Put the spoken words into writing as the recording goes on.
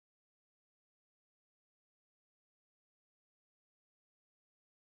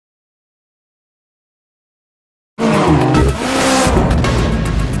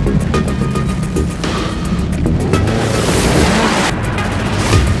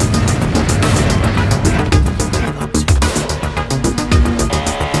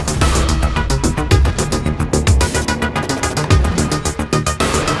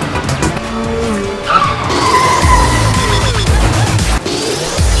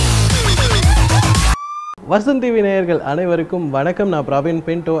Vasanth TV நேயர்கள் அனைவருக்கும் வணக்கம். நான் பிரவீன்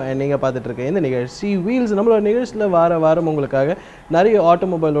பின்டோ நீங்கள் பார்த்துட்டு இருக்கேன் இந்த நிகழ்ச்சி வீல்ஸ். நம்மளோட நிகழ்ச்சியில் வாரம் உங்களுக்காக நிறைய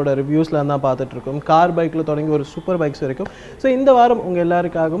ஆட்டோமொபைலோட ரிவ்யூஸ்லாம் தான் பார்த்துட்ருக்கோம். கார் பைக்கில் தொடங்கி ஒரு சூப்பர் பைக்ஸ் வரைக்கும். ஸோ இந்த வாரம் உங்கள்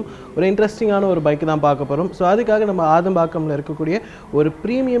எல்லாருக்காகவும் ஒரு இன்ட்ரெஸ்டிங்கான ஒரு பைக்கு தான் பார்க்க போகிறோம். ஸோ அதுக்காக நம்ம ஆதம்பாக்கமில் இருக்கக்கூடிய ஒரு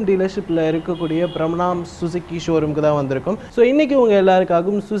ப்ரீமியம் டீலர்ஷிப்பில் இருக்கக்கூடிய பிரம்னாம் சுசுக்கி ஷோரூமுக்கு தான் வந்திருக்கும். ஸோ இன்றைக்கி உங்கள்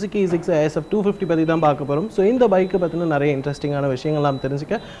எல்லாருக்காகவும் சுசுக்கி Gixxer SF 250 பற்றி தான் பார்க்க போகிறோம். ஸோ இந்த பைக்கை பற்றின நிறைய இன்ட்ரெஸ்டிங்கான விஷயங்கள்லாம்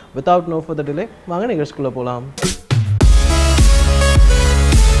தெரிஞ்சுக்க வித்தவுட் நோ ஃபர்தர் டிலே வாங்க நிகழ்ச்சிக்குள்ளே போகலாம். ஸோ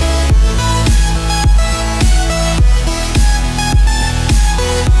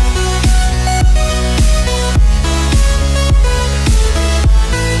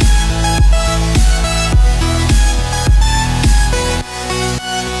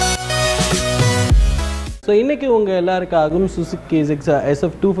இன்றைக்கி உங்கள் எல்லாருக்காகவும் சுசுக்கி Gixxer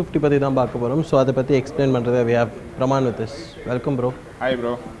SF 250 பற்றி தான் பார்க்க போகிறோம். ஸோ அதை பற்றி எக்ஸ்பிளைன் பண்ணுறது we have Raman with us. Welcome bro. Hi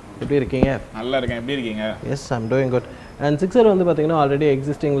bro, எப்படி இருக்கீங்க? நல்லா இருக்கேன். எப்படி இருக்கீங்க? S, I'm doing good. And Gixxer வந்து பார்த்திங்கன்னா ஆல்ரெடி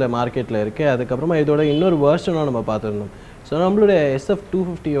எக்ஸிஸ்டிங்கில் மார்க்கெட்டில் இருக்குது. அதுக்கப்புறமா இதோட இன்னொரு வேர்ஷனும் நம்ம பார்த்துருந்தோம். ஸோ நம்மளுடைய SF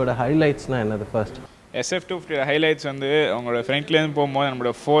 250யோட ஹைலைட்ஸ்னால் என்னது? ஃபர்ஸ்ட் SF 250 ஹைலைட்ஸ் வந்து உங்களோட ஃப்ரண்ட்லேருந்து போகும்போது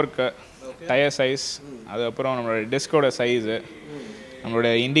நம்மளோட ஃபோர்க்கு, டயர் சைஸ், அதுக்கப்புறம் நம்மளோட டிஸ்கோட சைஸு, நம்மளோட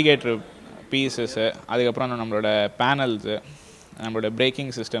இண்டிகேட்டர் பீசஸ்ஸு, அதுக்கப்புறம் நம்மளோட பேனல்ஸு, நம்மளோட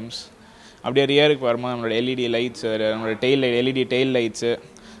பிரேக்கிங் சிஸ்டம்ஸ், அப்படியே ரியருக்கு வரும்போது நம்மளோட எல்இடி லைட்ஸு, நம்மளோட எல்இடி டெயில் லைட்ஸு,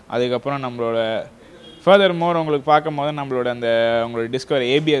 அதுக்கப்புறம் நம்மளோட ஃபர்தர் மோர் உங்களுக்கு பார்க்கும் போது நம்மளோட அந்த உங்களோட டிஸ்கவர்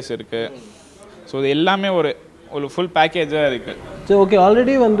ஏபிஎஸ் இருக்குது. ஸோ இது எல்லாமே ஒரு ஃபுல் பேக்கேஜாக இருக்குது. ஸோ ஓகே,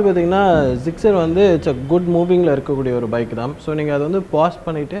 ஆல்ரெடி வந்து பார்த்திங்கன்னா Gixxer வந்து இட்ஸ் அ குட் மூவிங்கில் இருக்கக்கூடிய ஒரு பைக் தான். ஸோ நீங்கள் அதை வந்து பாஸ்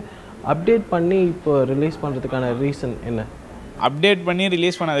பண்ணிவிட்டு அப்டேட் பண்ணி இப்போ ரிலீஸ் பண்ணுறதுக்கான ரீசன் என்ன? அப்டேட் பண்ணி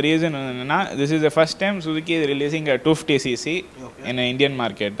ரிலீஸ் பண்ண ரீசன் என்னென்னா, this is the first time Suzuki is releasing 250cc in Indian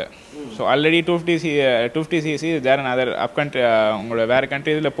market. So already 250cc there an other up country, உங்களோட வேறு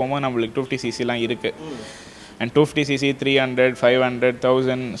கண்ட்ரீஸில் போகும்போது நம்மளுக்கு 250cc இருக்குது. அண்ட் 250cc 300, 500,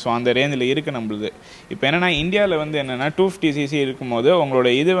 1000, ஸோ அந்த ரேஞ்சில் இருக்குது நம்மளுது. இப்போ என்னென்னா இந்தியாவில் வந்து என்னென்னா 250cc இருக்கும்போது உங்களோட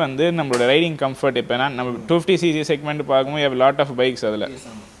இது வந்து நம்மளோட ரைடிங் கம்ஃபர்ட். இப்போ என்ன நம்ம 250cc செக்மெண்ட் பார்க்கும்போது லாட் ஆஃப் பைக்ஸ், அதில்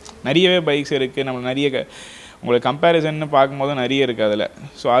நிறையவே பைக்ஸ் இருக்குது. நம்ம நிறைய உங்களுக்கு கம்பேரிசன்னு பார்க்கும்போது நிறைய இருக்குது அதில்.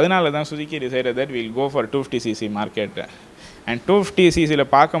 ஸோ அதனால தான் Suzuki decided that will go for 250cc market. And 250cc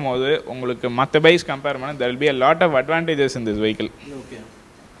பார்க்கும்போது உங்களுக்கு மற்ற பைக்ஸ் கம்பேர் பண்ண there will be a lot of advantages in this vehicle.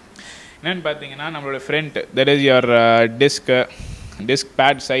 என்னென்னு பார்த்தீங்கன்னா நம்மளோட front, that is your disc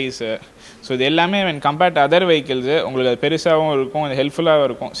pad size. So இது எல்லாமே when compared to other vehicles உங்களுக்கு அது பெருசாகவும் இருக்கும், அது ஹெல்ப்ஃபுல்லாகவும்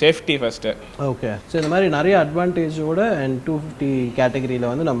இருக்கும். Safety first. ஓகே, ஸோ இந்த மாதிரி நிறைய அட்வான்டேஜோட அண்ட் 250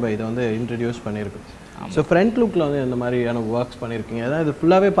 கேட்டகரியில் வந்து நம்ம இதை வந்து இன்ட்ரடியூஸ் பண்ணியிருக்கோம். ஸோ ஃப்ரண்ட் லுக்கில் வந்து இந்த மாதிரியான ஒர்க்ஸ் பண்ணியிருக்கீங்க. அதாவது இது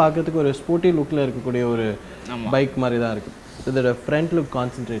ஃபுல்லாகவே பார்க்கறதுக்கு ஒரு ஸ்போர்ட்டி லுக்கில் இருக்கக்கூடிய ஒரு பைக் மாதிரி தான் இருக்குது. இதோட ஃப்ரண்ட் லுக்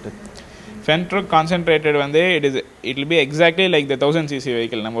கான்சென்ட்ரேட்டட் வந்து it will be exactly like the 1000cc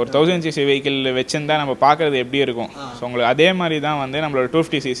vehicle. நம்ம ஒரு 1000cc வெஹிக்கிள் வச்சுருந்தா நம்ம பார்க்குறது எப்படி இருக்கும், ஸோ உங்களுக்கு அதே மாதிரி தான் வந்து நம்மளோட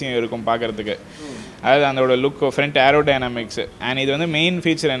 250cc இருக்கும் பார்க்குறதுக்கு. அதாவது அதோட லுக், ஃப்ரண்ட் ஏரோடைனமிக்ஸ். அண்ட் இது வந்து மெயின்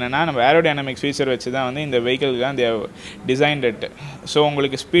ஃபீச்சர் என்னென்னா, நம்ம ஏரோடைனமிக்ஸ் ஃபீச்சர் வச்சு தான் வந்து இந்த வெஹிக்கிளுக்கு தான் டிசைன்ட் இட். ஸோ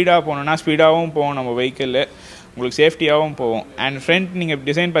உங்களுக்கு ஸ்பீடாக போகணுன்னா ஸ்பீடாகவும் போகும் நம்ம வெஹிக்கிள், உங்களுக்கு சேஃப்டியாகவும் போகும். அண்ட் ஃப்ரண்ட் நீங்கள்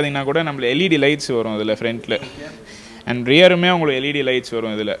டிசைன் பார்த்தீங்கன்னா கூட நம்மளுக்கு எல்இடி லைட்ஸ் வரும் இதில் ஃப்ரண்ட்டில். அண்ட் ரியருமே உங்களுக்கு எல்இடி லைட்ஸ்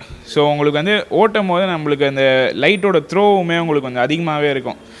வரும் இதில். ஸோ உங்களுக்கு வந்து ஓட்டும் போது நம்மளுக்கு அந்த லைட்டோட த்ரோவுமே உங்களுக்கு கொஞ்சம் அதிகமாகவே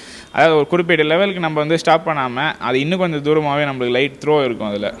இருக்கும். அதாவது ஒரு குறிப்பிட்ட லெவலுக்கு நம்ம வந்து ஸ்டாப் பண்ணாமல் அது இன்னும் கொஞ்சம் தூரமாகவே நம்மளுக்கு லைட் த்ரோ இருக்கும்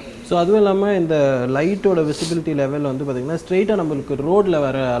அதில். ஸோ அதுவும் இல்லாமல் இந்த லைட்டோட விசிபிலிட்டி லெவல் வந்து பார்த்திங்கன்னா ஸ்ட்ரெயிட்டாக நம்மளுக்கு ரோடில்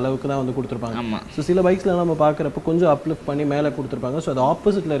வர அளவுக்கு தான் வந்து கொடுத்துருப்பாங்க. ஆமாம். ஸோ சில பைக்ஸ்லாம் நம்ம பார்க்குறப்ப கொஞ்சம் அப்லிஃப்ட் பண்ணி மேலே கொடுத்துருப்பாங்க. ஸோ அது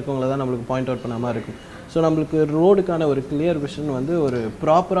ஆப்போசிட்டில் இருக்கவங்கள தான் நம்மளுக்கு பாயிண்ட் அவுட் பண்ண மாதிரி இருக்கும். ஸோ நம்மளுக்கு ரோடுக்கான ஒரு கிளியர் விஷன் வந்து ஒரு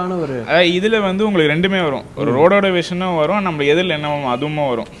ப்ராப்பரான ஒரு இதில் வந்து உங்களுக்கு ரெண்டுமே வரும். ஒரு ரோடோட விஷனும் வரும், நம்ம எதில் என்ன அதுவும்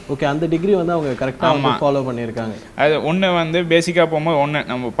வரும். ஓகே, அந்த டிகிரி வந்து அவங்க கரெக்டாக ஃபாலோ பண்ணியிருக்காங்க. அது ஒன்று வந்து பேசிக்காக போகும்போது ஒன்று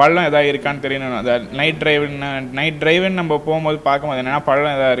நம்ம பள்ளம் எதாவது இருக்கான்னு தெரியணும். அதை நைட் டிரைவுன்னு நம்ம போகும்போது பார்க்கும்போது என்னென்னா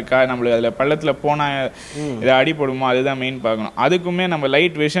பள்ளம் எதாவது இருக்கா, நம்மளுக்கு அதில் பள்ளத்தில் போனால் எதாவது அடிப்படுமோ, அதுதான் மெயின் பார்க்கணும். அதுக்குமே நம்ம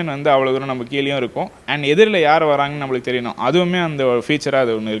லைட் விஷன் வந்து அவ்வளோ தூரம் நம்ம கீழேயும் இருக்கும். அண்ட் எதிரில் யார் வராங்கன்னு நம்மளுக்கு தெரியணும், அதுவுமே அந்த ஒரு ஃபீச்சராக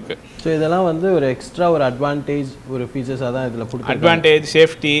அது ஒன்று இருக்குது. ஸோ இதெல்லாம் வந்து ஒரு எக்ஸ்ட்ரா ஒரு அட்வான்டேஜ், ஒரு ஃபீச்சர்ஸாக தான் இதில் கொடுத்து அட்வான்டேஜ்,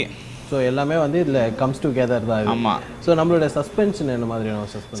 சேஃப்டி, ஸோ எல்லாமே வந்து இதில் கம்ஸ் டுகெதர் தான். ஆமாம். ஸோ நம்மளோட சஸ்பென்ஷன் என்ன மாதிரியான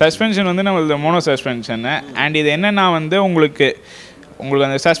சஸ்பென்ஷன் வந்து நம்மளோட மோனோ சஸ்பென்ஷன். அண்ட் இது என்னென்னா வந்து உங்களுக்கு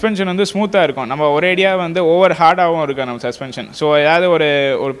அந்த சஸ்பென்ஷன் வந்து ஸ்மூத்தாக இருக்கும். நம்ம ஒரேடியாக வந்து ஓவர் ஹார்டாகவும் இருக்கும் நம்ம சஸ்பென்ஷன். ஸோ ஏதாவது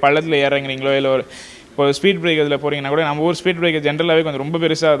ஒரு பள்ளத்தில் இறங்குறீங்களோ இல்லை ஒரு இப்போ ஸ்பீட் பிரேக் இதில் போகிறீங்கன்னா கூட நம்ம ஊர் ஸ்பீட் பிரேக் ஜென்ரலாகவே கொஞ்சம் ரொம்ப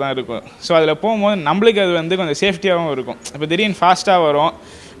பெருசாக தான் இருக்கும். ஸோ அதில் போகும்போது நம்மளுக்கு அது வந்து கொஞ்சம் சேஃப்டியாகவும் இருக்கும். இப்போ திடீர்னு ஃபாஸ்ட்டாக வரும்,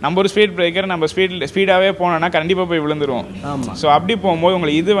 நம்ம ஒரு ஸ்பீட் பிரேக்கர் நம்ம ஸ்பீடாகவே போனோம்னா கண்டிப்பாக போய் விழுந்துருவோம். ஸோ அப்படி போகும்போது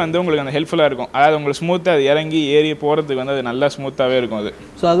உங்களுக்கு இது வந்து உங்களுக்கு அந்த ஹெல்ப்ஃபுல்லாக இருக்கும். அதாவது உங்களுக்கு ஸ்மூத்தாக அது இறங்கி ஏறி போகிறதுக்கு வந்து அது நல்லா ஸ்மூத்தாகவே இருக்கும் அது.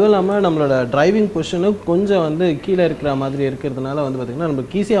 ஸோ அதுவும் இல்லாமல் நம்மளோட டிரைவிங் பொசிஷனும் கொஞ்சம் வந்து கீழே இருக்கிற மாதிரி இருக்கிறதுனால வந்து பார்த்திங்கன்னா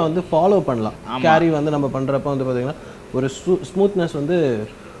நம்மளுக்கு ஈஸியாக வந்து ஃபாலோ பண்ணலாம். கேரி வந்து நம்ம பண்ணுறப்ப வந்து பார்த்திங்கன்னா ஒரு ஸ்மூத்னஸ் வந்து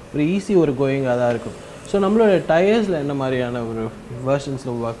ஒரு ஈஸி ஒரு கோயிங்காக தான் இருக்கும். ஸோ நம்மளோட டயர்ஸில் என்ன மாதிரியான ஒரு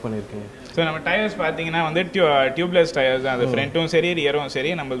வெர்ஷன்ஸில் ஒர்க் பண்ணியிருக்கீங்க? ஸோ நம்ம டயர்ஸ் பார்த்தீங்கன்னா வந்து டியூப்லெஸ் டயர்ஸ் தான். அது ஃப்ரண்ட்டும் சரி ரியரும் சரி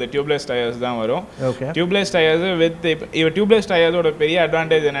நம்மளது டியூப்லெஸ் டயர்ஸ் தான் வரும். டியூப்லெஸ் டயர்ஸ் வித் இப்போ டியூப்லெஸ் டயர்ஸோட பெரிய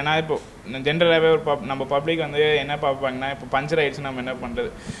அட்வான்டேஜ் என்னென்னா, இப்போ ஜென்ரலாகவே ஒரு நம்ம பப்ளிக் வந்து என்ன பார்ப்பாங்கன்னா, இப்போ பஞ்சர் ஆகிடுச்சு நம்ம என்ன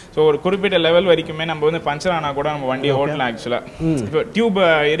பண்ணுறது. ஸோ ஒரு குறிப்பிட்ட லெவல் வரைக்குமே நம்ம வந்து பஞ்சர் ஆனால் கூட நம்ம வண்டியை ஓட்டலாம். ஆக்சுவலாக இப்போ டியூப்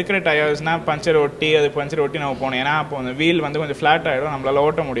இருக்கிற டயர்ஸ்னால் பஞ்சர் ஒட்டி நம்ம போகணும். ஏன்னா அப்போ அந்த வீல் வந்து கொஞ்சம் ஃப்ளாட் ஆகிடும், நம்மளால்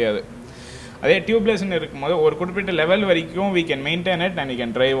ஓட்ட முடியாது. அதே டியூப்லெஸ்ன்னு இருக்கும்போது ஒரு குறிப்பிட்ட லெவல் வரைக்கும் we can maintain it and we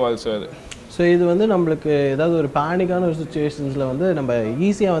can drive also அது. ஸோ இது வந்து நம்மளுக்கு ஏதாவது ஒரு பேனிக்கான ஒரு சுச்சுவேஷன்ஸில் வந்து நம்ம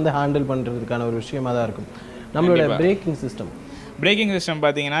ஈஸியாக வந்து ஹேண்டில் பண்ணுறதுக்கான ஒரு விஷயமாக தான் இருக்கும். நம்மளோட பிரேக்கிங் சிஸ்டம்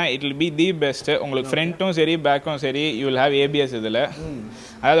பார்த்தீங்கன்னா it will be the best. உங்களுக்கு ஃப்ரண்ட்டும் சரி பேக்கும் சரி யூ வில் ஹேவ் ஏபிஎஸ் இதில்.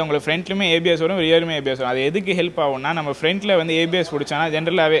 அதாவது உங்களுக்கு ஃப்ரண்ட்லையுமே ஏபிஎஸ் வரும், ரியருமே ஏபிஎஸ் வரும். அது எதுக்கு ஹெல்ப் ஆகும்னா, நம்ம ஃப்ரண்ட்டில் வந்து ஏபிஎஸ் பிடிச்சானா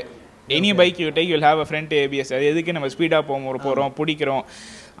ஜென்ரலாகவே any bike you take you will have a front ABS. அது எதுக்கு நம்ம ஸ்பீடாக போகிறோம் பிடிக்கிறோம்,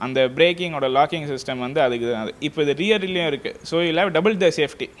 அந்த பிரேக்கிங்கோட லாக்கிங் சிஸ்டம் வந்து அதுக்கு தான் அது. இப்போ இது ரியர்லேயும் இருக்குது. So you have double the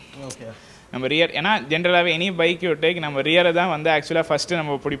safety. நம்ம ரியர் ஏன்னா ஜென்ரலாகவே எனி பைக் யூ டேக் நம்ம ரியரை தான் வந்து ஆக்சுவலாக ஃபஸ்ட்டு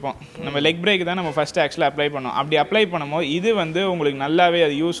நம்ம பிடிப்போம். நம்ம லெக் பிரேக் தான் நம்ம ஃபஸ்ட்டு ஆக்சுவலாக அப்ளை பண்ணோம். அப்படி அப்ளை பண்ணும்போது இது வந்து உங்களுக்கு நல்லாவே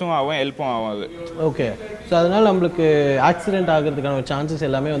அது யூஸும் ஆகும் ஹெல்ப்பும் ஆகும் அது. ஓகே. ஸோ அதனால் நம்மளுக்கு ஆக்சிடென்ட் ஆகிறதுக்கான ஒரு சான்சஸ்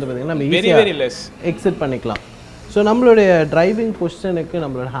எல்லாமே வந்து பார்த்திங்கன்னா நம்ம வெரி வெரி லெஸ் எக்ஸிட் பண்ணிக்கலாம். ஸோ நம்மளுடைய டிரைவிங் பொசிஷனுக்கு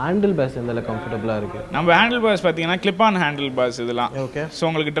நம்மளோட ஹேண்டில் பார்ஸ் எந்த கம்ஃபர்டபுளாக இருக்குது? நம்ம ஹேண்டில் பார்ஸ் பார்த்தீங்கன்னா கிளிப் ஆன் ஹேண்டில் பார்ஸ் இதெல்லாம். ஓகே. ஸோ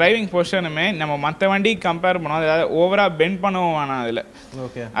உங்களுக்கு டிரைவிங் பொசிஷனுமே நம்ம மற்ற வண்டிக்கு கம்பேர் பண்ணோம், அதாவது ஓவராக பெண்ட் பண்ணவும் வேணாம் அதில்.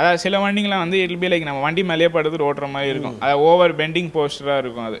 ஓகே. அதாவது சில வண்டிங்களாம் வந்து இட் பி லைக் நம்ம வண்டி மேலேயே படுத்து ஓட்டுற மாதிரி இருக்கும், அதாவது ஓவர் பெண்டிங் போஸ்டராக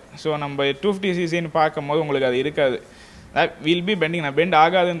இருக்கும் அது. ஸோ நம்ம 250cc பார்க்கும்போது உங்களுக்கு அது இருக்காது. Will be bending. நான் பெண்ட்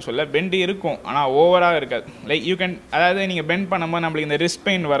ஆகாதுன்னு சொல்ல, பெண்ட் இருக்கும் ஆனால் ஓவராக இருக்காது. லைக் யூ கேன், அதாவது நீங்கள் பெண்ட் பண்ணும்போது நம்மளுக்கு இந்த ரிஸ்ட்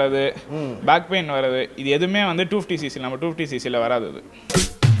பெயின் வர்றது, பேக் பெயின் வர்றது, இது எதுவுமே வந்து 250cc நம்ம 250cc வராது அது.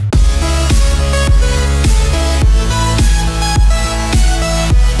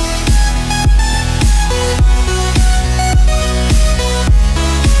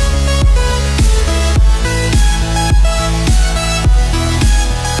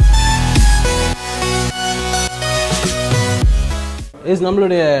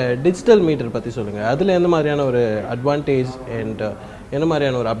 நம்மளுடைய டிஜிட்டல் மீட்டர் பற்றி சொல்லுங்கள். அதில் எந்த மாதிரியான ஒரு அட்வான்டேஜ் அண்ட் என்ன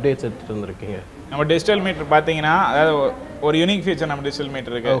மாதிரியான ஒரு அப்டேட்ஸ் எடுத்துகிட்டு வந்துருக்கீங்க? நம்ம டிஜிட்டல் மீட்டர் பார்த்தீங்கன்னா, அதாவது ஒரு யூனிக் ஃபீச்சர் நம்ம டிஜிட்டல்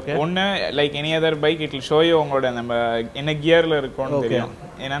மீட்டர் இருக்குது. ஒன்று like any other bike it will show you உங்களோட நம்ம என்ன கியரில் இருக்கோன்னு தெரியும்.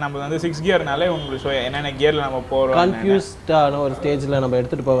 ஏன்னா நம்ம வந்து 6 கியர்னாலே உங்களுக்கு ஷோ என்னென்ன கியரில் நம்ம போகிறோம். கன்ஃபியூஸ்டான ஒரு ஸ்டேஜில் நம்ம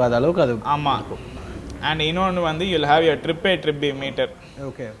எடுத்துகிட்டு போகாத அளவுக்கு அது. ஆமாம். அண்ட் இன்னொன்று வந்து you will have your trip B metre.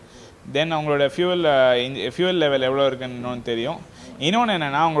 Okay. தென் அவங்களோட ஃபியூல் லெவல் எவ்வளோ இருக்குன்னு இன்னொன்று தெரியும். இன்னொன்று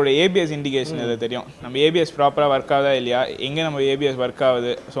என்னென்னா உங்களோட ஏபிஎஸ் இண்டிகேஷன் இது தெரியும். நம்ம ஏபிஎஸ் ப்ராப்பராக ஒர்க் ஆகுதா இல்லையா, எங்கே நம்ம ஏபிஎஸ் ஒர்க்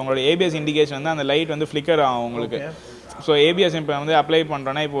ஆகுது. ஸோ உங்களோட ஏபிஎஸ் இண்டிகேஷன் வந்து அந்த லைட் வந்து ஃப்ளிக்கர் ஆகும் உங்களுக்கு. ஸோ ஏபிஎஸ் இப்போ வந்து அப்ளை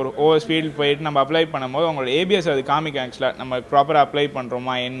பண்ணுறோன்னா, இப்போ ஒரு ஓவர் ஸ்பீட் போயிட்டு நம்ம அப்ளை பண்ணும்போது உங்களோட ஏபிஎஸ் அது காமிக்கும் ஆக்சுவலாக நம்ம ப்ராப்பராக அப்ளை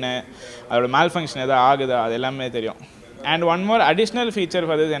பண்ணுறோமா என்ன, அதோட மேல் ஃபங்க்ஷன் எதாவது ஆகுதா, அது எல்லாமே தெரியும். And one more additional feature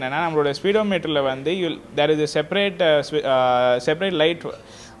for this என்னென்னா, நம்மளோட ஸ்பீடோமீட்டரில் வந்து தேர் இஸ் செப்பரேட் லைட்.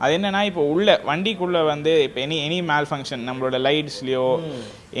 அது என்னென்னா, இப்போ உள்ள வண்டிக்குள்ளே வந்து இப்போ எனி மேல் ஃபங்க்ஷன் நம்மளோட லைட்ஸ்லையோ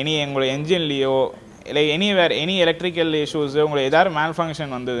எங்களோட என்ஜின்லேயோ இல்லை எனி எலக்ட்ரிக்கல் இஷ்யூஸ் உங்களுக்கு ஏதாவது மேல்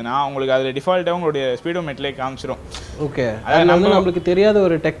ஃபங்க்ஷன் வந்ததுன்னா உங்களுக்கு அதில் டிஃபால்ட்டாக உங்களுடைய ஸ்பீடோமீட்டர்லேயே காமிச்சிடும். ஓகே. அதாவது நம்மளுக்கு தெரியாத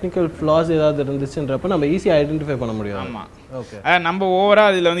ஒரு டெக்னிக்கல் ஃப்ளாஸ் ஏதாவது இருந்துச்சுன்றப்ப நம்ம ஈஸியாக ஐடென்டிஃபை பண்ண முடியும். ஆமாம். ஓகே. நம்ம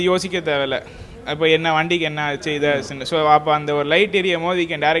ஓவராக அதில் வந்து யோசிக்க தேவையில்லை. இப்போ என்ன வண்டிக்கு என்ன ஆச்சு இதை. ஸோ அப்போ அந்த ஒரு லைட் எரியும் போது we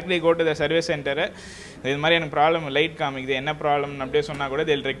can directly go to the service centre. இது மாதிரி எனக்கு ப்ராப்ளம் லைட் காமிக்குது, என்ன ப்ராப்ளம்னு அப்படியே சொன்னால் கூட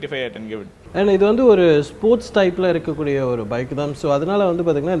they'll rectify it and give it. And இது வந்து ஒரு ஸ்போர்ட்ஸ் டைப்பில் இருக்கக்கூடிய ஒரு பைக் தான். ஸோ அதனால் வந்து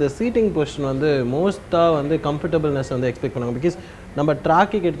பார்த்திங்கன்னா இந்த சீட்டிங் பொசிஷன் வந்து மோஸ்ட்டாக வந்து கம்ஃபர்டபுள்னஸ் வந்து எக்ஸ்பெக்ட் பண்ணுவாங்க. பிகாஸ் நம்ம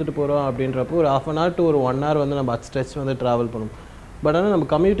ட்ராக்கிக்கு எடுத்துகிட்டு போகிறோம் அப்படின்றப்போ ஒரு 1/2 hour to ஒரு 1 hour வந்து நம்ம அட் ஸ்ட்ரெச் வந்து ட்ராவல் பண்ணுவோம். பட் ஆனால் நம்ம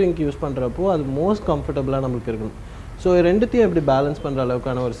கம்யூட்டிங்க்கு யூஸ் பண்ணுறப்போ அது மோஸ்ட் கம்ஃபர்டபுளாக நம்மளுக்கு இருக்கணும். ஸோ ரெண்டுத்தையும் எப்படி பேலன்ஸ் பண்ணுற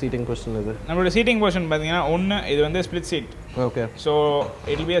அளவுக்கான ஒரு சீட்டிங் பொசிஷன் இது? நம்மளோட சீட்டிங் பொசிஷன் பார்த்தீங்கன்னா ஒன்று இது வந்து split seat. Okay. So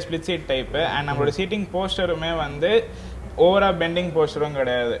it will be a split seat type. And நம்மளோட சீட்டிங் போஸ்டருமே வந்து ஓவராக பெண்டிங் போஸ்டரும்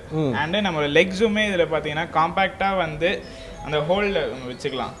கிடையாது. அண்டு நம்மளோட லெக்ஸுமே இதில் பார்த்தீங்கன்னா காம்பேக்டாக வந்து அந்த ஹோல்டர்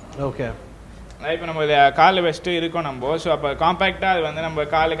வச்சுக்கலாம். ஓகே. இப்போ நம்ம காலில் வச்சுட்டு இருக்கோம் நம்ம. ஸோ அப்போ காம்பேக்டாக அது வந்து நம்ம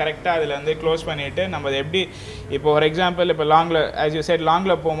காலை கரெக்டாக அதில் வந்து க்ளோஸ் பண்ணிவிட்டு நம்ம அதை எப்படி இப்போ ஒரு எக்ஸாம்பிள் இப்போ லாங்கில் ஆஸ் யூ சைட்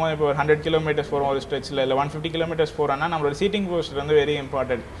லாங்கில் போகும்போது இப்போ ஒரு 100 கிலோமீட்டர்ஸ் போகிறோம் ஒரு ஸ்ட்ரெச்சில் இல்லை 150 கிலோமீட்டர்ஸ் போகிறோன்னா நம்மளோட சீட்டிங் போஸ்டர் வந்து வெரி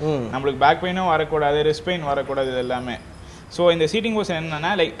இம்பார்ட்டன்ட். நம்மளுக்கு பேக் பெயினும் வரக்கூடாது, ரிஸ்ட் பெயின் வரக்கூடாது, இது எல்லாமே. ஸோ இந்த சீட்டிங் போஸ்டர்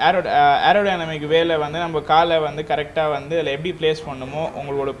என்னென்னா லைக் ஏரோடைனமிக் வேல வந்து நம்ம காலை வந்து கரெக்டாக வந்து அதில் எப்படி பிளேஸ் பண்ணணுமோ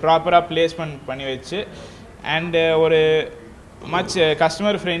உங்களோட ப்ராப்பராக பிளேஸ்மெண்ட் பண்ணி வச்சு அண்டு ஒரு much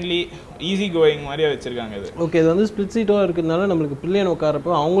customer friendly easy going மாதிரியே வச்சுருக்காங்க இது. ஓகே, இது வந்து ஸ்பிளிட் சீட்டாக இருக்கிறதுனால நம்மளுக்கு பிள்ளைங்க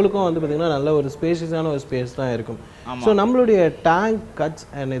உட்காரப்போ அவங்களுக்கும் வந்து பார்த்திங்கன்னா நல்ல ஒரு ஸ்பேஷியஸான ஒரு ஸ்பேஸ் தான் இருக்கும். ஸோ நம்மளுடைய டேங்க் கட்ஸ்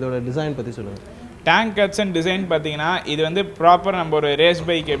அண்ட் இதோட டிசைன் பற்றி சொல்லுங்கள். டேங்க் கட்ஸ் அண்ட் டிசைன் பார்த்தீங்கன்னா இது வந்து ப்ராப்பர் நம்ம ஒரு ரேஸ்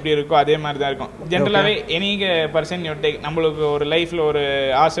பைக் எப்படி இருக்கோ அதே மாதிரி தான் இருக்கும். ஜென்ரலாகவே எனி பர்சன் யூ டேக் நம்மளுக்கு ஒரு லைஃப்பில் ஒரு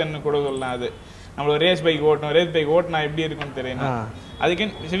ஆசைன்னு கூட சொல்லலாம். அது நம்மளுக்கு ரேஸ் பைக் ஓட்டணும், ரேஸ் பைக் ஓட்டினா எப்படி இருக்குன்னு தெரியும்.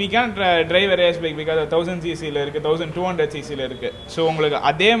 அதுக்கு we can drive race bike because 1000cc இருக்குது, 1200cc இருக்குது. ஸோ உங்களுக்கு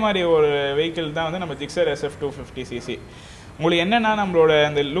அதே மாதிரி ஒரு வெஹிக்கிள் தான் வந்து நம்ம Gixxer SF 250cc. உங்களுக்கு என்னன்னா நம்மளோட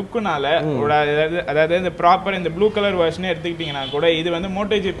அந்த லுக்குனால அதாவது இந்த ப்ராப்பர் இந்த ப்ளூ கலர் வெர்ஷனே எடுத்துக்கிட்டிங்கன்னா கூட இது வந்து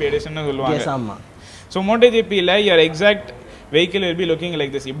MotoGP எடிஷன்னு சொல்லுவாங்க. So MotoGPயில் your exact vehicle will be looking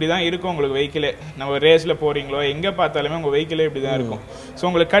like this. இப்படி தான் இருக்கும் உங்களுக்கு வெஹிக்கிளே. நம்ம ரேஸில் போகிறீங்களோ எங்கே பார்த்தாலுமே உங்கள் வெஹிக்கிளே இப்படி தான் இருக்கும். ஸோ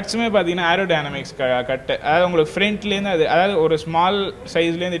உங்களுக்கு கட்ஸுமே பார்த்தீங்கன்னா ஏரோடைனமிக்ஸ் கட்டு, அதாவது உங்களுக்கு ஃப்ரண்ட்லேருந்து அது அதாவது ஒரு small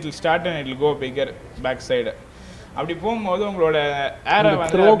சைஸ்லேருந்து it will start and it will go figure back side. அப்படி போகும்போது உங்களோட ஏரை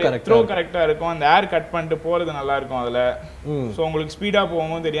வந்து த்ரோ கரெக்டாக இருக்கும். அந்த ஏர் கட் பண்ணிட்டு போகிறது நல்லாயிருக்கும் அதில். ஸோ உங்களுக்கு ஸ்பீடாக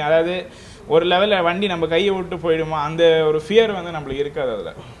போகும்போது தெரியும். அதாவது ஒரு லெவலில் வண்டி நம்ம கையை விட்டு போயிடுமா அந்த ஒரு ஃபியர் வந்து நம்மளுக்கு இருக்காது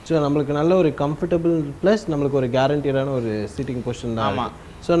அதில். ஸோ நம்மளுக்கு நல்ல ஒரு கம்ஃபர்டபுள் ப்ளஸ் நம்மளுக்கு ஒரு கேரண்டியடான ஒரு சீட்டிங் பொசிஷன் தான். ஆமாம்.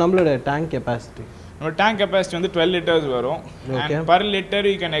 ஸோ நம்மளோட டேங்க் கெப்பாசிட்டி நம்ம டேங்க் கெப்பாசிட்டி வந்து 12 liters வரும். And per litre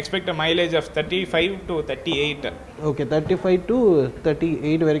you can expect a mileage of 35 to 38. Okay, 35 to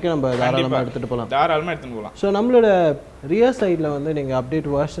 38 வரைக்கும் நம்ம தாராளமாக எடுத்துகிட்டு போகலாம். ஸோ நம்மளோட ரியர் சைடில் வந்து நீங்கள்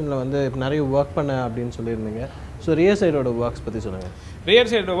அப்டேட் வெர்ஷனில் வந்து நிறைய ஒர்க் பண்ண அப்படின்னு சொல்லியிருந்தீங்க. ஸோ ரியர் சைடோட ஒர்க்ஸ் பற்றி சொல்லுங்கள். ரியர்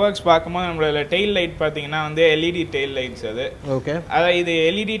சைடு ஒர்க்ஸ் பார்க்கும்போது நம்மளோட டெயில் லைட் பார்த்தீங்கன்னா வந்து எல்இடி டெயில் லைட்ஸ். அது ஓகே, அதாவது இது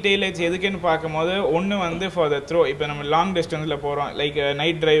எல்இடி டெயில் லைட்ஸ் எதுக்குன்னு பார்க்கும்போது ஒன்று வந்து ஃபார் த த்ரோ. இப்போ நம்ம லாங் டிஸ்டன்ஸில் போகிறோம் லைக்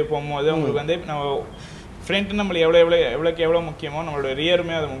நைட் டிரைவ் போகும்போது உங்களுக்கு வந்து நம்ம ஃப்ரண்ட் நம்மளுக்கு எவ்வளோ முக்கியமோ நம்மளோட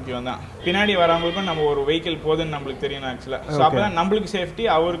ரியருமே அது முக்கியம் தான். பின்னாடி வரவங்களுக்கும் நம்ம ஒரு வெஹிக்கிள் போகுதுன்னு நம்மளுக்கு தெரியும் ஆக்சுவலாக. ஸோ அப்போ தான் நம்மளுக்கு சேஃப்டி,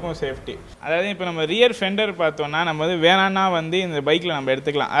 அவருக்கும் சேஃப்டி. அதாவது இப்போ நம்ம ரியர் ஃபெண்டர் பார்த்தோம்னா நம்ம வந்து வேணான்னா வந்து இந்த பைக்கில் நம்ம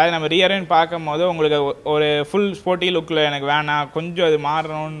எடுத்துக்கலாம். அதாவது நம்ம ரியர்னு பார்க்கும் போது உங்களுக்கு ஒரு ஃபுல் ஸ்போர்ட்டி லுக்கில் எனக்கு வேணாம் கொஞ்சம் அது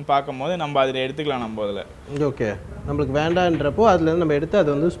மாறணும்னு பார்க்கும்போது நம்ம அதில் எடுத்துக்கலாம். நம்ம அதில் ஓகே, நம்மளுக்கு வேண்டான்றப்போ அதுலேருந்து நம்ம எடுத்து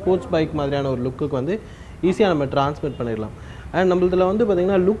அது வந்து ஸ்போர்ட்ஸ் பைக் மாதிரியான ஒரு லுக்குக்கு வந்து ஈஸியாக நம்ம டிரான்ஸ்மிட் பண்ணிடலாம். அண்ட் நம்மளதில் வந்து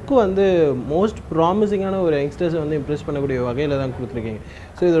பார்த்திங்கன்னா லுக்கு வந்து மோஸ்ட் ப்ராமிசிங்கான ஒரு யங்ஸ்டர்ஸை வந்து இம்ப்ரெஸ் பண்ணக்கூடிய வகையில் தான் கொடுத்துருக்கீங்க.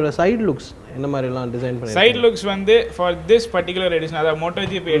 ஸோ இதோட சைட் லுக்ஸ் என்ன மாதிரிலாம் டிசைன் பண்ணி சைட் லுக்ஸ் வந்து ஃபார் திஸ் பர்டிகுலர் எடிஷன் அதாவது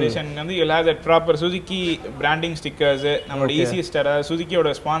MotoGP எடிஷன் வந்து you have that proper Suzuki branding stickers, நம்மளோட ஈஸி ஸ்டார் அதாவது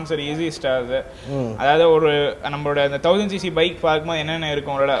சுசுக்கியோட ஸ்பான்சர் ஈஸி ஸ்டார்ஸு. அதாவது ஒரு நம்மளோட அந்த 1000cc பைக் பார்க்கும்போது என்னென்ன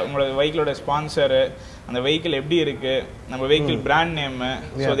இருக்கும் உங்களோட வெஹிக்கிளோட ஸ்பான்சரு, அந்த வெஹிக்கிள் எப்படி இருக்குது, நம்ம வெஹிக்கிள் பிராண்ட் நேமு,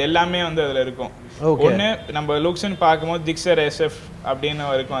 ஸோ அது எல்லாமே வந்து அதில் இருக்கும். ஒன்று நம்ம லுக்ஸ்ன்னு பார்க்கும்போது Gixxer SF அப்படின்னு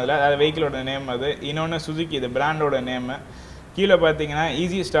இருக்கும் அதில், அது வெஹிக்கிளோட நேம். அது இன்னொன்று சுசுக்கி இது பிராண்டோட நேமு. கீழே பார்த்தீங்கன்னா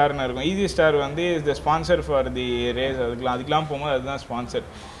ஈஸி ஸ்டார்னு இருக்கும். ஈஸி ஸ்டார் வந்து is the sponsor for the race. அதுக்கெலாம் போகும்போது அதுதான் ஸ்பான்சர்.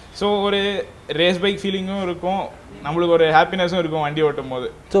 ஸோ ஒரு ரேஸ் பைக் ஃபீலிங்கும் இருக்கும், நம்மளுக்கு ஒரு ஹாப்பினஸும் இருக்கும் வண்டி ஓட்டும் போது.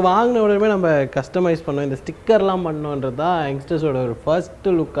 ஸோ வாங்கின உடனே நம்ம கஸ்டமைஸ் பண்ணோம், இந்த ஸ்டிக்கர்லாம் பண்ணோன்றது தான் யங்ஸ்டர்ஸோட ஒரு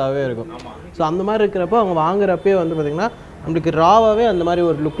ஃபர்ஸ்ட்டு லுக்காகவே இருக்கும். ஸோ அந்த மாதிரி இருக்கிறப்போ அவங்க வாங்குறப்பே வந்து பார்த்திங்கன்னா நம்மளுக்கு ராவாகவே அந்த மாதிரி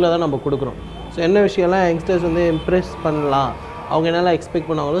ஒரு லுக்கில் தான் நம்ம கொடுக்குறோம். ஸோ என்ன விஷயம்லாம் யங்ஸ்டர்ஸ் வந்து இம்ப்ரெஸ் பண்ணலாம், அவங்க என்னெல்லாம் எக்ஸ்பெக்ட்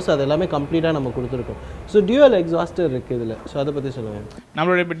பண்ணாங்களோ ஸோ அது எல்லாமே கம்ப்ளீட்டாக நம்ம கொடுத்துருக்கோம். ஸோ டியூவல் எக்ஸாஸ்டர் இருக்குது இதில். ஸோ அதை பற்றி சொல்லுங்கள்.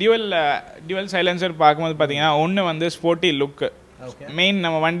 நம்மளோட இப்போ டியூவல் சைலன்சர் பார்க்கும்போது பார்த்தீங்கன்னா ஒன்று வந்து ஸ்போர்ட்டி லுக்கு. மெயின்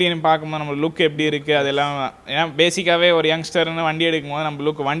நம்ம வண்டின்னு பார்க்கும்போது நம்ம லுக் எப்படி இருக்குது அதெல்லாம். ஏன்னா பேசிக்காகவே ஒரு யங்ஸ்டர்னு வண்டி எடுக்கும்போது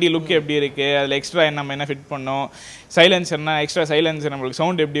நம்ம வண்டி லுக் எப்படி இருக்குது, அதில் எக்ஸ்ட்ரா நம்ம என்ன ஃபிட் பண்ணோம், சைலன்சர்னா எக்ஸ்ட்ரா சைலன்சர் நம்மளுக்கு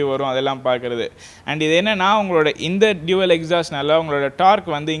சவுண்ட் எப்படி வரும் அதெல்லாம் பார்க்குறது. அண்ட் இது என்னென்னா உங்களோட இந்த டியூவல் எக்ஸாஸ்ட்னால உங்களோட டார்க்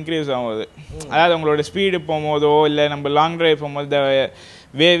வந்து இன்க்ரீஸ் ஆகுது. அதாவது உங்களோட ஸ்பீடு போகும்போதோ இல்லை நம்ம லாங் ட்ரைவ் போகும்போது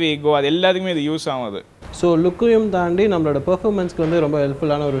வேவிகோ அது எல்லாத்துக்குமே இது யூஸ் ஆகுது. ஸோ லுக்கையும் தாண்டி நம்மளோட பெர்ஃபார்மன்ஸ்க்கு வந்து ரொம்ப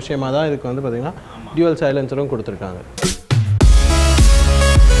ஹெல்ப்ஃபுல்லான ஒரு விஷயமாக தான் இதுக்கு வந்து பார்த்திங்கன்னா டியூவல் சைலன்சரும் கொடுத்துருக்காங்க.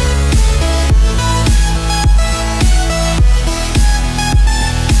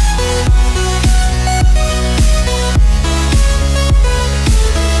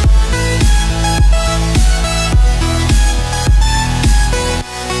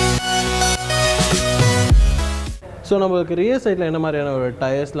 ஸோ நம்மளுக்கு ரியர் சைடில் என்ன மாதிரியான ஒரு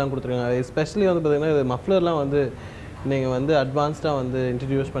டயர்ஸ்லாம் கொடுத்துருக்காங்க, எஸ்பெஷலி வந்து பார்த்திங்கன்னா இது மஃப்ளர்லாம் வந்து நீங்கள் வந்து அட்வான்ஸ்டாக வந்து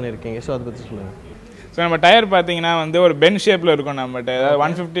இன்ட்ரடியூஸ் பண்ணியிருக்கீங்க. ஸோ அதை பற்றி சொல்லுங்கள். ஸோ நம்ம டயர் பார்த்தீங்கன்னா வந்து ஒரு பென் ஷேப்பில் இருக்கும் நம்மகிட்ட, அதாவது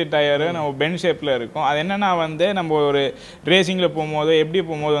 150 டயரு நம்ம பென் ஷேப்பில் இருக்கும். அது என்னென்னா வந்து நம்ம ஒரு ரேசிங்கில் போகும்போது எப்படி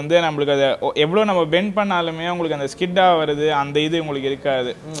போகும்போது வந்து நம்மளுக்கு அதை எவ்வளோ நம்ம பென் பண்ணாலுமே உங்களுக்கு அந்த ஸ்கிட்டாக வருது அந்த இது உங்களுக்கு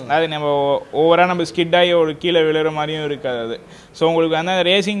இருக்காது. அதாவது நம்ம ஓவராக நம்ம ஸ்கிட்டாகி ஒரு கீழே விழுற மாதிரியும் இருக்காது அது. ஸோ உங்களுக்கு வந்து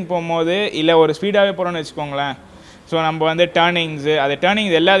ரேசிங் போகும்போது இல்லை ஒரு ஸ்பீடாகவே போகிறோன்னு வச்சுக்கோங்களேன், ஸோ நம்ம வந்து டேர்னிங்ஸு அது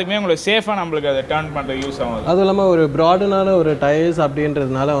டேர்னிங்ஸ் எல்லாத்துக்குமே உங்களுக்கு சேஃபாக நம்மளுக்கு அதை டேர்ன் பண்ணுற யூஸ் ஆகும். அதுவும் இல்லாமல் ஒரு ப்ராடனான ஒரு டயர்ஸ்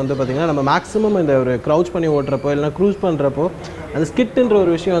அப்படின்றதுனால வந்து பார்த்திங்கன்னா நம்ம மேக்ஸிமம் இந்த ஒரு க்ரௌச் பண்ணி ஓட்டுறப்போ இல்லைனா க்ரூஸ் பண்ணுறப்போ அந்த ஸ்கிட்டுன்ற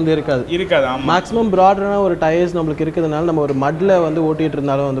ஒரு விஷயம் வந்து இருக்காது. மேக்ஸிமம் ப்ராடனான ஒரு டயர்ஸ் நம்மளுக்கு இருக்கிறதுனால நம்ம ஒரு மட்டில் வந்து ஓட்டிகிட்டு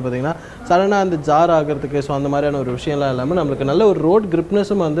இருந்தாலும் வந்து பார்த்திங்கன்னா சடனாக அந்த ஜார் ஆகிறதுக்கு ஸோ அந்த மாதிரியான ஒரு விஷயம்லாம் இல்லாமல் நம்மளுக்கு நல்ல ஒரு ரோட்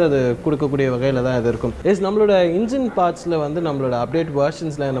கிரிப்னஸும் வந்து அது கொடுக்கக்கூடிய வகையில் தான் இது இருக்கும். நம்மளோட இன்ஜின் பார்ட்ஸில் வந்து நம்மளோட அப்டேட்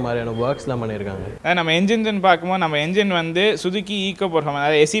வெர்ஷன்ஸில் இந்த மாதிரியான ஒர்க்ஸ்லாம் பண்ணியிருக்காங்க. நம்ம என்ஜின் பார்க்கும்போது நம்ம என்ஜின் வந்து சுசுகி ஈகோ பர்ஃபார்மன்ஸ்,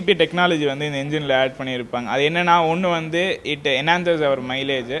 அதாவது எஸ்இபி டெக்னாலஜி வந்து இந்த என்ஜினில் ஆட் பண்ணியிருப்பாங்க. அது என்னென்னா ஒன்று வந்து it enhances our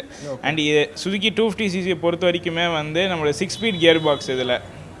mileage and இது சுசுகி 250cc பொறுத்த வரைக்குமே வந்து நம்மளோட 6 ஸ்பீட் கியர் பாக்ஸ் இதில்.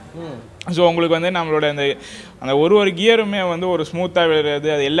 ஸோ உங்களுக்கு வந்து நம்மளோட அந்த ஒரு கியருமே வந்து ஒரு ஸ்மூத்தாக விழுறது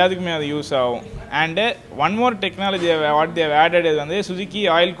அது எல்லாத்துக்குமே அது யூஸ் ஆகும். And one more technology what Dev added இது வந்து சுசுகி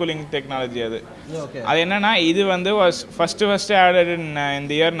ஆயில் கூலிங் டெக்னாலஜி. அது என்னென்னா இது வந்து ஃபஸ்ட்டு ஆடட்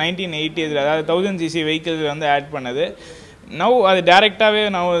இந்த இயர் 1980s, அதாவது 1000cc வெஹிக்கிள்ஸ் வந்து ஆட் பண்ணது. நவ் அது டேரெக்டாகவே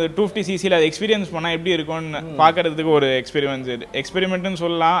நான் 250cc அது எக்ஸ்பீரியன்ஸ் பண்ணால் எப்படி இருக்கும்னு பார்க்குறதுக்கு ஒரு எக்ஸ்பெரிமெண்ட்டுன்னு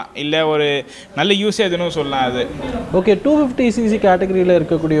சொல்லலாம், இல்லை ஒரு நல்ல யூசேஜ்னு சொல்லலாம் அது. ஓகே, 250cc கேட்டகரியில்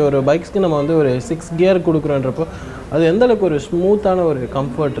இருக்கக்கூடிய ஒரு பைக்ஸ்க்கு நம்ம வந்து ஒரு 6 கியர் கொடுக்குறோன்றப்போ அது எந்த அளவுக்கு ஒரு ஸ்மூத்தான ஒரு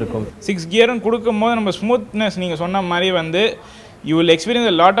கம்ஃபர்ட் இருக்கும்? 6 கியர்னு கொடுக்கும்போது நம்ம ஸ்மூத்னஸ் நீங்கள் சொன்ன மாதிரி வந்து you will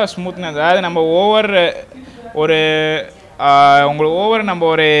experience lot of smoothness. அதாவது நம்ம உங்களுக்கு நம்ம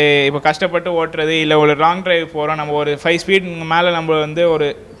ஒரு இப்போ கஷ்டப்பட்டு ஓட்டுறது இல்லை ஒரு லாங் டிரைவ் போகிறோம், நம்ம ஒரு 5 ஸ்பீட் மேலே நம்ம வந்து ஒரு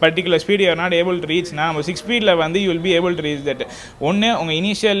particular speed you're not able to ரீச்னா நம்ம 6 ஸ்பீடில் வந்து you will be able to reach that. ஒன்று உங்கள்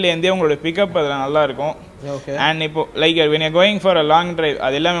இனிஷியல்லேருந்தே உங்களோட பிக்கப் அதில் நல்லாயிருக்கும். அண்ட் இப்போ like when you're going for a long drive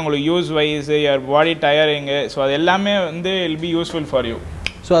அது எல்லாமே உங்களுக்கு use wise your body டயரிங்கு so அது எல்லாமே வந்து will be useful for you.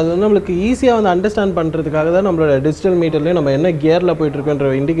 So அது வந்து நம்மளுக்கு ஈஸியாக வந்து அண்டர்ஸ்டாண்ட் பண்ணுறதுக்காக தான் நம்மளோட டிஜிட்டல் மீட்டர்லேயும் நம்ம என்ன கியரில் போயிட்டுருக்குன்ற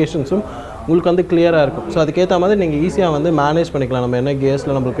இண்டிகேஷன்ஸும் உங்களுக்கு வந்து கிளியராக இருக்கும். ஸோ அதுக்கேற்ற மாதிரி நீங்கள் ஈஸியாக வந்து மேனேஜ் பண்ணிக்கலாம் நம்ம என்ன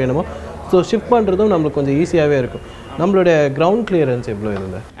கியர்ஸில் நம்மளுக்கு வேணுமோ. ஸோ ஷிஃப்ட் பண்ணுறதும் நம்மளுக்கு கொஞ்சம் ஈஸியாகவே இருக்கும். நம்மளுடைய கிரவுண்ட் கிளியரன்ஸ் எவ்வளோ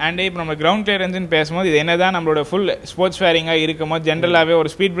இருந்தது? அண்ட் இப்போ நம்ம கிரவுண்ட் கிளியரன்ஸ்னு பேசும்போது இது என்ன தான் நம்மளோட ஃபுல் ஸ்போர்ட்ஸ் ஃபேரிங்காக இருக்கும்போது ஜென்ரலாகவே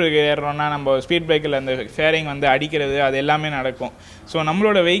ஒரு ஸ்பீட் பிரேக் ஏறுறோம்னா நம்ம ஸ்பீட் பிரேக்கில் அந்த ஃபேரிங் வந்து அடிக்கிறது அது எல்லாமே நடக்கும். ஸோ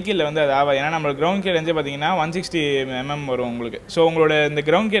நம்மளோட வெஹிக்கிளில் வந்து அது ஆகாது. ஏன்னா நம்மளோட கிரவுண்ட் கிளியரன்ஸே பார்த்தீங்கன்னா 160 mm வரும் உங்களுக்கு. ஸோ உங்களோட இந்த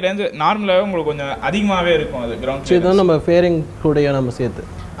கிரவுண்ட் கிளியரன்ஸ் நார்மலாகவே உங்களுக்கு கொஞ்சம் அதிகமாகவே இருக்கும் அது கிரவுண்ட் கிளியரன்ஸ். இதுதான் நம்ம ஃபேரிங் கூடயே நம்ம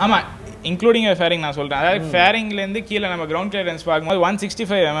சேர்த்து. ஆமாம், இன்க்ளூடிங் ஃபேரிங் நான் சொல்கிறேன். அதாவது ஃபேரிங்லேருந்து கீழே நம்ம கிரவுண்ட் கிளியரன்ஸ் பார்க்கும்போது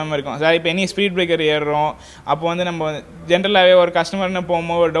 165 mm இருக்கும். அதாவது இப்போ எனி ஸ்பீட் பிரேக்கர் ஏறுறோம் அப்போ வந்து நம்ம ஜென்ரலாகவே ஒரு கஸ்டமர்னு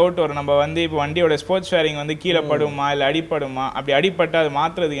போகும்போது ஒரு டவுட் வரும், நம்ம வந்து இப்போ வண்டியோட ஸ்போர்ட்ஸ் ஃபேரிங் வந்து கீழே படுமா இல்லை அடிப்படுமா, அப்படி அடிப்பட்டால் அது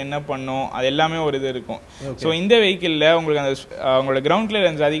மாற்றுறதுக்கு என்ன பண்ணும், அது எல்லாமே ஒரு இது இருக்கும். ஸோ இந்த வெஹிக்கிளில் உங்களுக்கு அந்த உங்களோட கிரவுண்ட்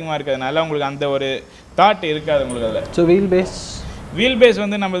கிளியரன்ஸ் அதிகமாக இருக்கிறதுனால உங்களுக்கு அந்த ஒரு தாட் இருக்காது உங்களுக்கு அதில். ஸோ வீல் பேஸ்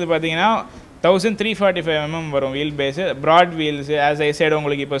வந்து நம்மளது பார்த்தீங்கன்னா 1345 mm வரும் wheel base. Broad wheels as I side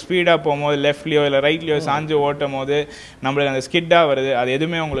உங்களுக்கு இப்போ ஸ்பீடாக போகும்போது லெஃப்ட்லையோ இல்லை ரைட்லையோ சாஞ்சு ஓட்டும் போது நம்மளுக்கு அந்த ஸ்கிட்டாக வருது அது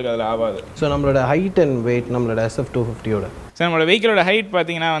எதுவுமே உங்களுக்கு அதில் ஆகாது. ஸோ நம்மளோட ஹைட் அண்ட் வெயிட் நம்மளோட SF250யோட ஸோ நம்மளோட வெஹிக்கிளோட ஹைட்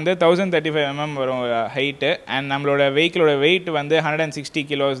பார்த்தீங்கன்னா வந்து 1035 mm வரும் ஹைட்டு. அண்ட் நம்மளோட வெஹிக்கிளோட வெயிட் வந்து 160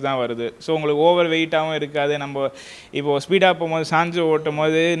 kilos தான் வருது. ஸோ உங்களுக்கு ஓவர் வெயிட்டாகவும் இருக்காது. நம்ம இப்போது ஸ்பீடாக போகும்போது சாஞ்சு ஓட்டும்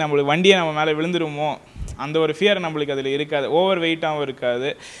போது நம்மளுக்கு வண்டியை நம்ம மேலே விழுந்துருமோ அந்த ஒரு ஃபியர் நம்மளுக்கு அதில் இருக்காது, ஓவர் வெயிட்டாகவும் இருக்காது.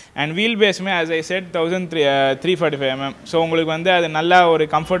 And we'll பேஸுமே as I set 1345 mm. So உங்களுக்கு வந்து அது நல்லா ஒரு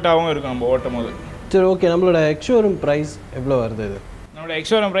கம்ஃபர்ட்டாகவும் இருக்கும் நம்ம ஓட்டும் போது. சரி, ஓகே. நம்மளோட எக்ஸ்ஷோரூம் ப்ரைஸ் எவ்வளோ வருது? இது நம்மளோட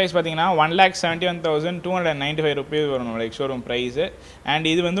எக்ஸ்ஷோரூம் ப்ரைஸ் பார்த்தீங்கன்னா 1,71,295 rupees வரும் நம்மளோட எக்ஸ்ஷோரூம் ப்ரைஸு. அண்ட்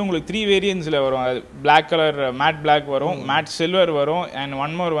இது வந்து உங்களுக்கு 3 வேரியன்ஸில் வரும். அது பிளாக் கலர் மேட் பிளாக் வரும், மேட் சில்வர் வரும், அண்ட்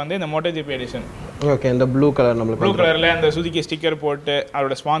ஒன் மோர் வந்து இந்த மோட்டோஜிபி எடிஷன். ஓகே, இந்த ப்ளூ கலரில் அந்த சுசுகி ஸ்டிக்கர் போட்டு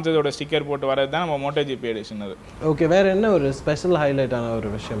அவரோட ஸ்பான்சர்ஸோட ஸ்டிக்கர் போட்டு வரது தான் நம்ம மோட்டோஜிபி எடிஷன். அது ஓகே. வேறு என்ன ஒரு ஸ்பெஷல் ஹைலைட்டான ஒரு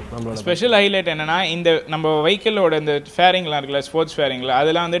விஷயம்? நம்மளோட ஸ்பெஷல் ஹைலைட் என்னன்னா இந்த நம்ம வெஹிக்கிளோட இந்த ஃபேரிங்லாம் இருக்குல்ல, ஸ்போர்ட்ஸ் ஃபேரிங்கில்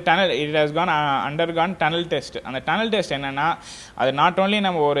அதெல்லாம் வந்து it has undergone tunnel test. அந்த டனல் டெஸ்ட் என்னன்னா அது நாட் ஓன்லி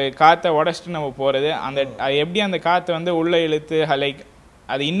நம்ம ஒரு காற்றை உடச்சிட்டு நம்ம போகிறது, அது எப்படி அந்த காற்றை வந்து உள்ளே இழுத்து லைக்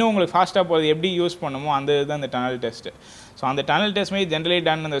அது இன்னும் உங்களுக்கு ஃபாஸ்ட்டாக போகிறது எப்படி யூஸ் பண்ணுமோ அந்த இதுதான் இந்த டனல் டெஸ்ட்டு. ஸோ அந்த டனல் டெஸ்ட் மாதிரி ஜென்ரலி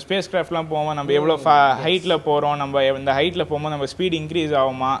டன் அந்த ஸ்பேஸ் கிராஃப்ட்லாம் போகும்போது நம்ம எவ்வளோ ஹைட்டில் போகிறோம், நம்ம இந்த ஹைட்டில் போகும்போது நம்ம ஸ்பீட் இன்க்ரீஸ்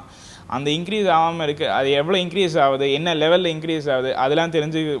ஆகுமா, அந்த இன்க்ரீஸ் ஆகாமல் இருக்குது, அது எவ்வளோ இன்க்ரீஸ் ஆகுது, என்ன லெவலில் இன்க்ரீஸ் ஆகுது, அதெல்லாம்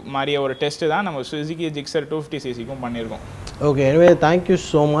தெரிஞ்சு மாதிரியே ஒரு டெஸ்ட்டு தான் நம்ம சுசுகி ஜிக்ஸர் 250cc-க்கும் பண்ணியிருக்கோம். Okay, anyway thank you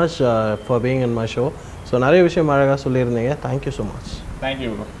so much for being in my show. So நிறைய விஷயம் அழகாக சொல்லியிருந்தீங்க. Thank you so much.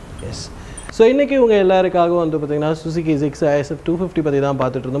 Thank you bro. S. So இன்றைக்கி உங்கள் எல்லாருக்காகவும் வந்து பார்த்திங்கன்னா சுசுகி Gixxer ISF 250 பற்றி தான்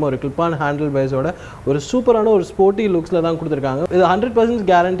பார்த்துட்டு இருந்தோம். ஒரு கிளிப்பான் ஹேண்டில் பேஸோட ஒரு சூப்பரான ஒரு ஸ்போர்ட்டி லுக்ஸில் தான் கொடுத்துருக்காங்க. இது 100%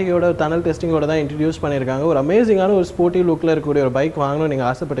 கேரண்டியோட டனல் டெஸ்டிங்கோட தான் இன்ட்ரடியூஸ் பண்ணியிருக்காங்க. ஒரு அமேசிங்கான ஒரு ஸ்போர்ட்டி லுக்கில் இருக்கக்கூடிய ஒரு பைக் வாங்கணும் நீங்கள்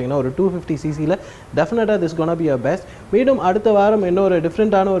ஆசைப்பட்டீங்கன்னா ஒரு 250cc டெஃபினட்டாக this gonna be your best. மீண்டும் அடுத்த வாரம் இன்னொரு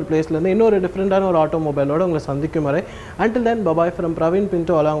டிஃப்ரெண்ட்டான ஒரு பிளேஸ்லேருந்து இன்னொரு டிஃப்ரெண்ட்டான ஒரு ஆட்டோமொபைலோட உங்களை சந்திக்கும் வரை until then bye bye from Praveen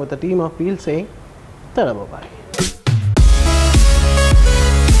Pinto along with the team of Wheel saying tada bye bye.